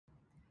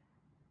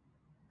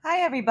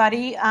Hi,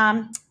 everybody.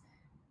 My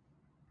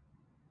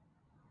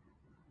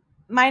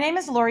name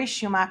is Lori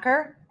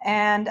Schumacher,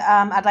 and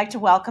I'd like to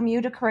welcome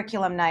you to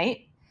Curriculum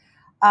Night.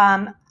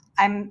 I'm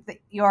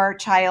your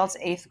child's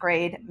eighth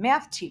grade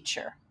math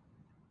teacher.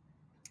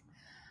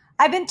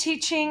 I've been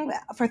teaching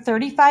for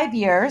 35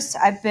 years.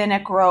 I've been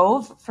at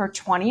Grove for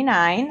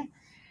 29,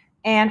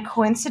 and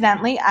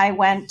coincidentally, I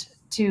went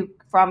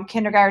from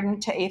kindergarten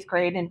to eighth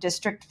grade in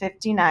District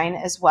 59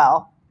 as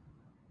well.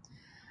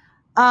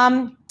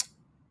 Um,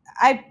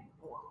 I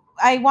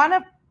I want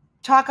to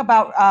talk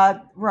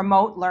about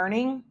remote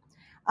learning.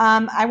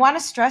 I want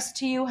to stress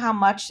to you how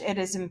much it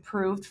has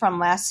improved from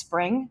last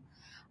spring.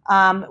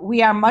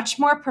 We are much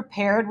more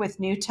prepared with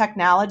new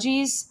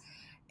technologies,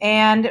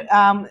 and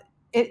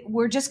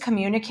we're just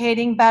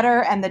communicating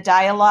better, and the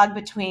dialogue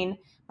between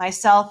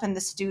myself and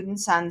the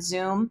students on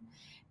Zoom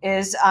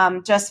is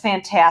just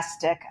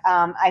fantastic.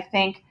 I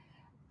think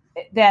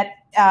that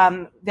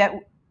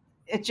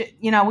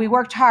we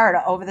worked hard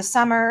over the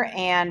summer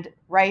and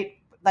right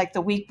like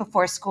the week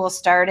before school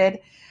started,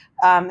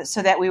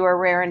 so that we were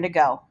raring to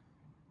go.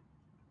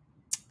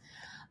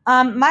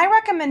 My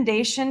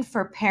recommendation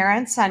for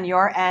parents on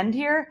your end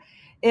here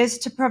is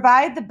to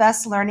provide the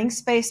best learning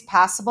space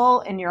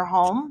possible in your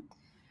home.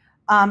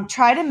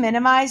 Try to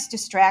minimize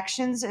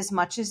distractions as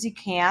much as you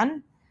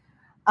can.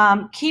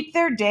 Keep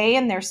their day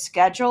and their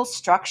schedule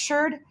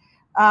structured.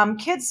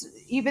 Kids,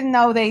 even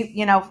though they,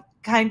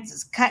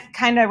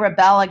 kind of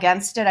rebel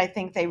against it, I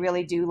think they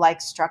really do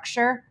like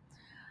structure.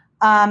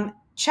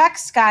 Check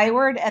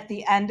Skyward at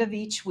the end of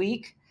each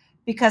week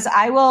because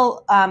I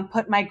will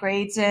put my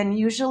grades in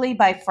usually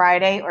by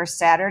Friday or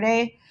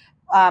Saturday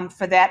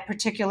for that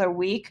particular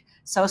week.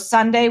 So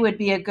Sunday would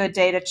be a good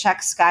day to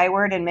check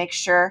Skyward and make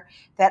sure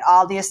that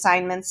all the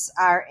assignments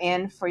are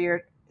in for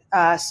your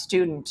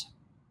student.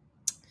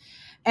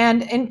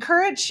 And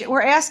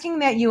we're asking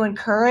that you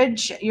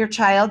encourage your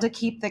child to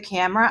keep the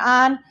camera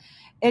on.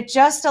 It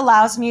just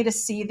allows me to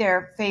see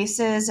their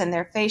faces and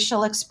their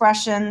facial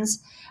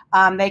expressions.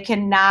 They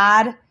can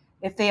nod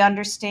if they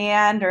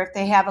understand or if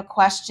they have a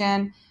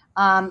question.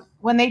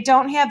 When they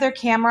don't have their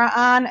camera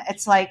on,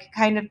 it's like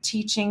kind of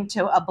teaching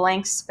to a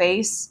blank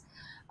space.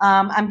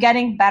 I'm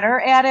getting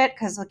better at it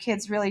because the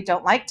kids really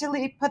don't like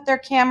to put their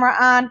camera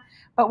on,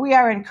 but we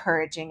are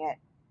encouraging it.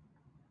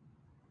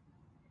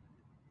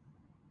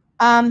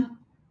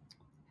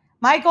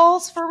 My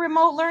goals for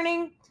remote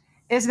learning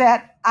is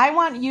that I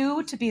want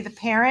you to be the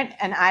parent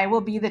and I will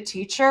be the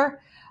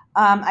teacher.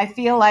 I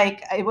feel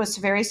like it was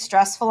very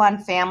stressful on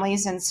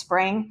families in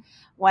spring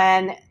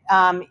when,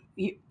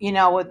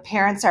 when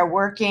parents are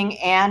working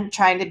and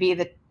trying to be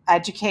the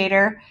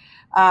educator.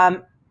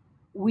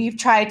 We've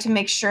tried to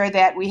make sure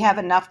that we have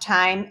enough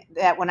time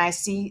that when I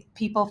see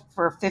people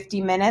for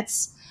 50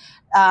 minutes,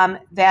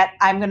 that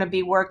I'm going to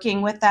be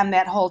working with them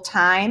that whole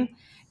time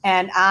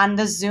and on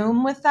the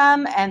Zoom with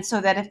them. And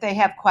so that if they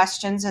have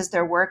questions as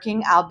they're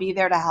working, I'll be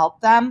there to help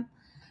them.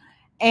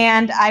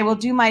 And I will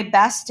do my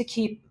best to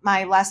keep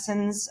my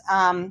lessons,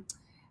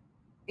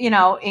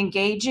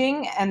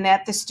 engaging and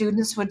that the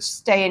students would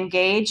stay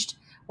engaged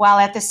while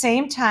at the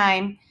same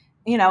time,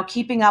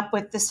 keeping up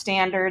with the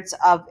standards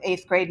of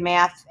eighth grade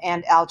math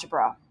and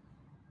algebra.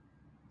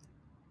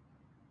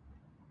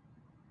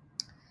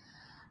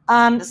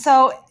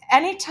 So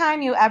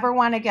anytime you ever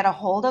want to get a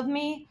hold of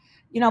me,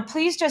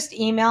 please just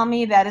email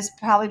me. That is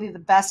probably the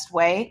best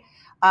way.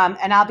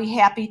 And I'll be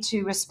happy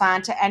to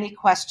respond to any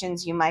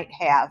questions you might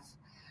have.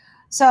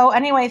 So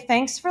anyway,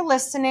 thanks for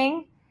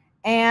listening.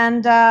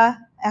 And I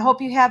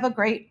hope you have a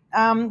great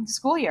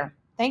school year.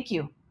 Thank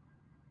you.